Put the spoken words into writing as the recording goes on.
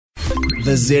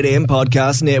The ZM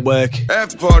Podcast Network.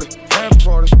 After party, after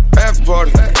party, after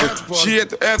party. She at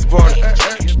the after party.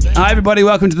 Hi everybody,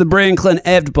 welcome to the Bree and Clint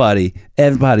after party.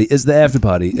 After party is the after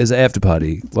party is the after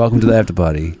party. Welcome to the after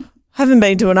party. Haven't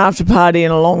been to an after party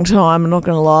in a long time, I'm not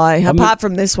going to lie. Apart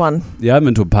from this one. Yeah, I haven't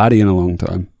been to a party in a long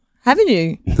time. Haven't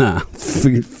you? Nah,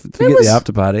 forget the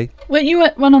after party. Weren't you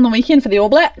at one on the weekend for the All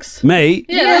Blacks? Me?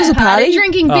 Yeah, that was a party.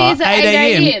 Drinking beers at 8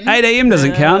 a.m. 8 a.m.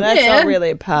 doesn't count. That's not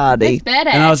really a party. That's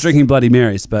badass. And I was drinking Bloody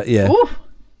Marys, but yeah. Ooh.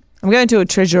 I'm going to a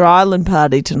Treasure Island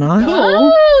party tonight.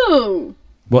 Oh.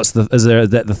 Is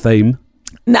that the theme?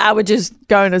 Nah, we're just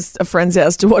going to a friend's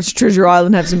house to watch Treasure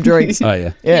Island, have some drinks. Oh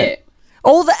yeah. Yeah.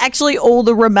 All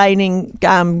the remaining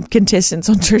contestants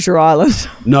on Treasure Island.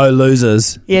 No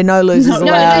losers. Yeah, no losers allowed.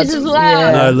 No losers allowed.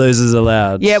 Yeah. No losers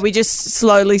allowed. Yeah, we just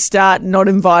slowly start not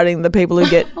inviting the people who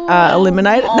get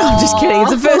eliminated. No, I'm just kidding.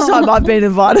 It's the first time I've been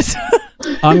invited.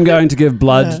 I'm going to give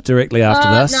blood directly after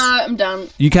this. No, I'm done.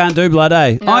 You can't do blood,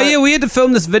 eh? No. Oh yeah, we had to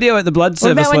film this video at the blood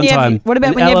service about when one you have- time. what about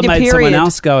and when you have Ella your made someone period?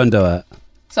 else go and do it.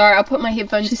 Sorry, I'll put my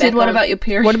headphones She back said, what on. about your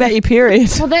period? What about your period?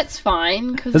 Well, that's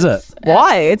fine. Is it?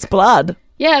 Why? It's blood.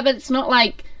 Yeah, but it's not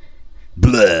like...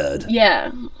 Blood.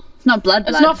 Yeah. It's not blood.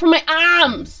 It's not from my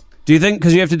arms. Do you think,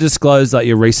 because you have to disclose like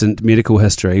your recent medical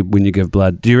history when you give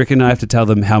blood, do you reckon I have to tell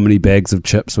them how many bags of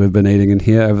chips we've been eating in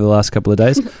here over the last couple of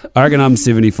days? I reckon I'm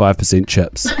 75%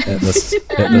 chips at this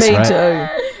Me rate. too.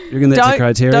 You reckon that's a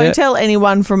criteria? Don't tell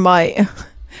anyone from my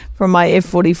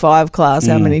F45 class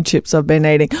how many chips I've been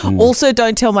eating. Also,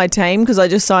 don't tell my team because I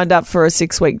just signed up for a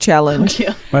 6-week challenge.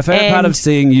 My favourite part of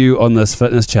seeing you on this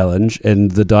fitness challenge and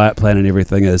the diet plan and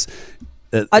everything is...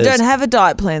 I don't have a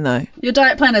diet plan though. Your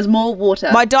diet plan is more water.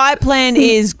 My diet plan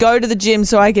is go to the gym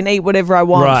so I can eat whatever I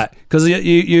want. Right, because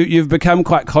you've become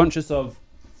quite conscious of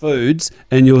foods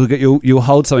and you'll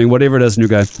hold something, whatever it is, and you'll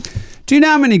go, do you know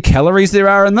how many calories there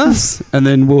are in this? And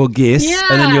then we'll guess,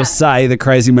 and then you'll say the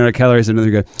crazy amount of calories, and then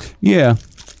you go, yeah.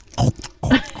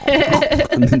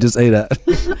 And then just eat it.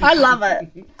 I love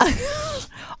it.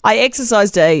 I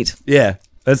exercise to eat. Yeah,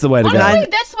 that's the way to go. Honestly,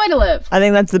 that's the way to live. I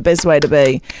think that's the best way to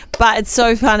be. But it's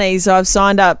so funny. So I've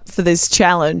signed up for this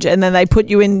challenge and then they put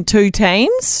you in 2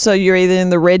 teams. So you're either in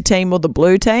the red team or the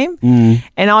blue team.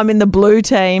 And I'm in the blue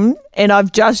team and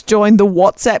I've just joined the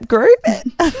WhatsApp group.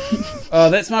 Oh,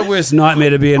 that's my worst nightmare,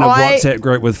 to be in a WhatsApp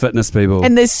group with fitness people.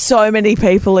 And there's so many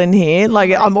people in here.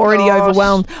 Like, I'm already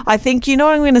overwhelmed. I think, you know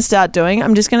what I'm going to start doing?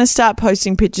 I'm just going to start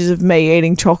posting pictures of me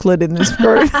eating chocolate in this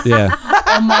group. Yeah.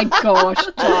 Oh my gosh,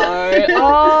 Joe.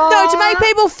 No, to make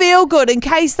people feel good in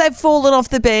case they've fallen off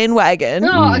the bandwagon.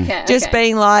 Oh, okay. Just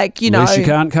being like, At least you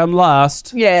can't come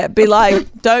last. Yeah, be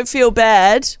like, don't feel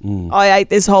bad. I ate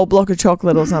this whole block of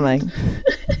chocolate or something.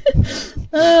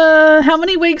 How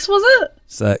many weeks was it?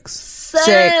 6.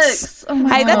 6. Oh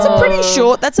my Hey, that's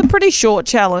a pretty short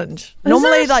challenge.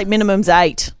 Normally, like, minimum's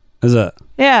 8. Is it?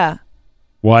 Yeah.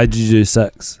 Why did you do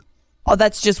 6? Oh,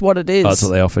 that's just what it is. Oh, that's what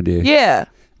they offered you. Yeah.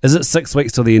 Is it 6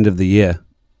 weeks till the end of the year?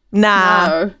 Nah,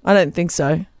 No. I don't think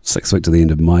so. 6 weeks to the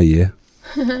end of my year.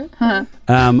 I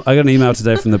got an email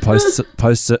today from the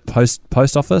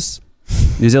post office,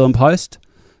 New Zealand Post,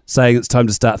 saying it's time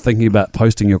to start thinking about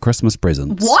posting your Christmas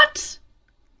presents. What?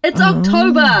 It's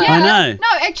October. Yeah, I know. No,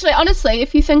 actually, honestly,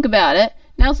 if you think about it,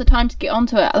 now's the time to get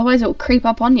onto it. Otherwise, it will creep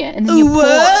up on you, and then you're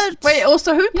poor. Wait,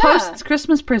 also, who Yeah. posts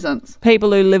Christmas presents?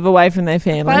 People who live away from their If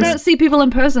I families. don't see people in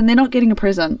person, they're not getting a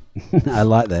present. I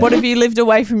like that. What if you lived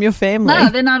away from your family? No,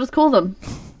 then I'll just call them.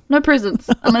 No presents,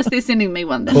 unless they're sending me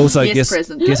one. Then Also, yes,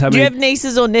 present. guess how Do you many... have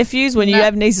nieces or nephews? When you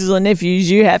have nieces or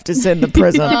nephews, you have to send the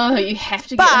present. Oh, you have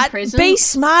to get them But presents. be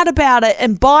smart about it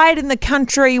and buy it in the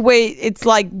country where it's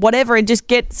like whatever and just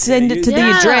send it to the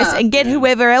Yeah. address and get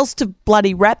whoever else to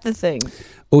bloody wrap the thing.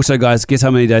 Also, guys, guess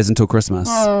how many days until Christmas?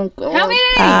 Oh god. How many?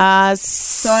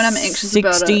 I'm anxious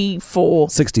about it. 64.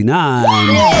 69.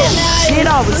 Shit,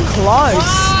 I was close.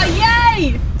 Oh,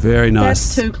 yay! Very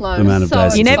nice. That's too close. Amount of So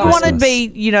days You until never want to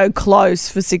Christmas. be, close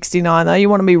for 69 though. You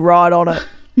want to be right on it.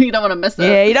 You don't want to miss it.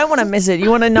 Yeah, you don't want to miss it. You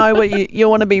want to know what you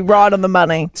want to be right on the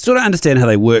money. Still don't understand how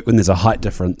they work when there's a height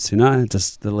difference,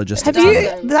 just the logistics. Have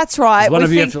you? That's right. One we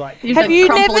of you think- have to like... You Have to you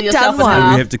crumple never yourself done in one?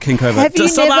 half. You have to kink over. Have you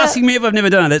Stop never- asking me if I've never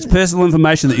done it. That's personal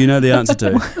information that you know the answer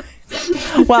to.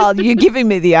 Well, you're giving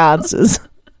me the answers.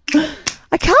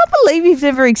 I can't believe you've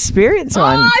never experienced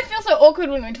one. Oh, I feel so awkward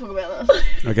when we talk about this.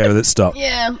 Okay, well, let's stop.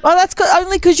 Yeah. Well, that's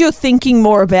only because you're thinking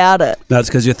more about it. That's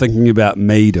because you're thinking about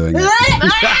me doing it.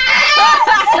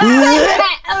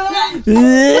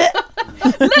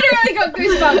 Literally got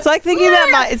goosebumps. It's like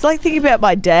thinking about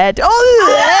my dad.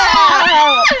 Oh,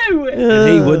 And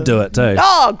he would do it too.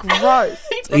 Oh, gross.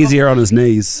 It's easier on his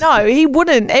knees. No, he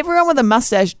wouldn't. Everyone with a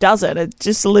mustache does it. It's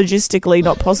just logistically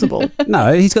not possible.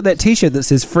 No, he's got that T-shirt that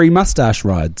says "Free Mustache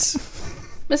Rides,"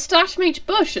 Moustache meets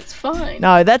bush. It's fine.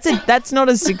 No, that's not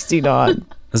a 69.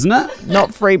 isn't it?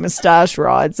 Not free moustache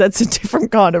rides. That's a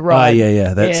different kind of ride. Oh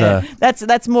yeah.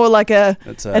 That's more like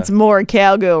that's more a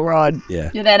cowgirl ride.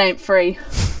 Yeah. Yeah, that ain't free.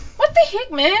 What the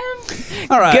heck, man?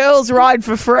 All right. Girls ride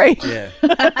for free. Yeah.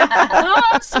 Oh,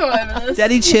 I'm so over this.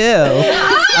 Daddy chill.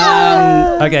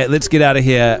 Okay, let's get out of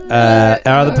here.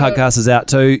 Our other podcast is out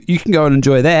too. You can go and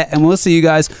enjoy that, and we'll see you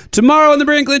guys tomorrow on the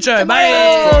Bree and Clint Show. Bye.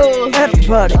 After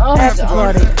party. After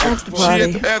party. After She at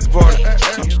party. the after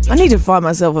party. I need to find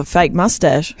myself a fake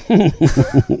mustache.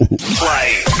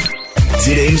 Play.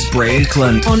 ZM's Bree and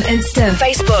Clint. On Insta,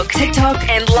 Facebook, TikTok,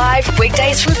 and live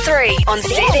weekdays from 3 on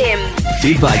ZM.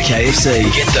 Fed by KFC.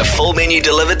 Get the full menu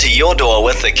delivered to your door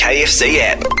with the KFC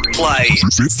app. Play.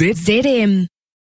 ZM.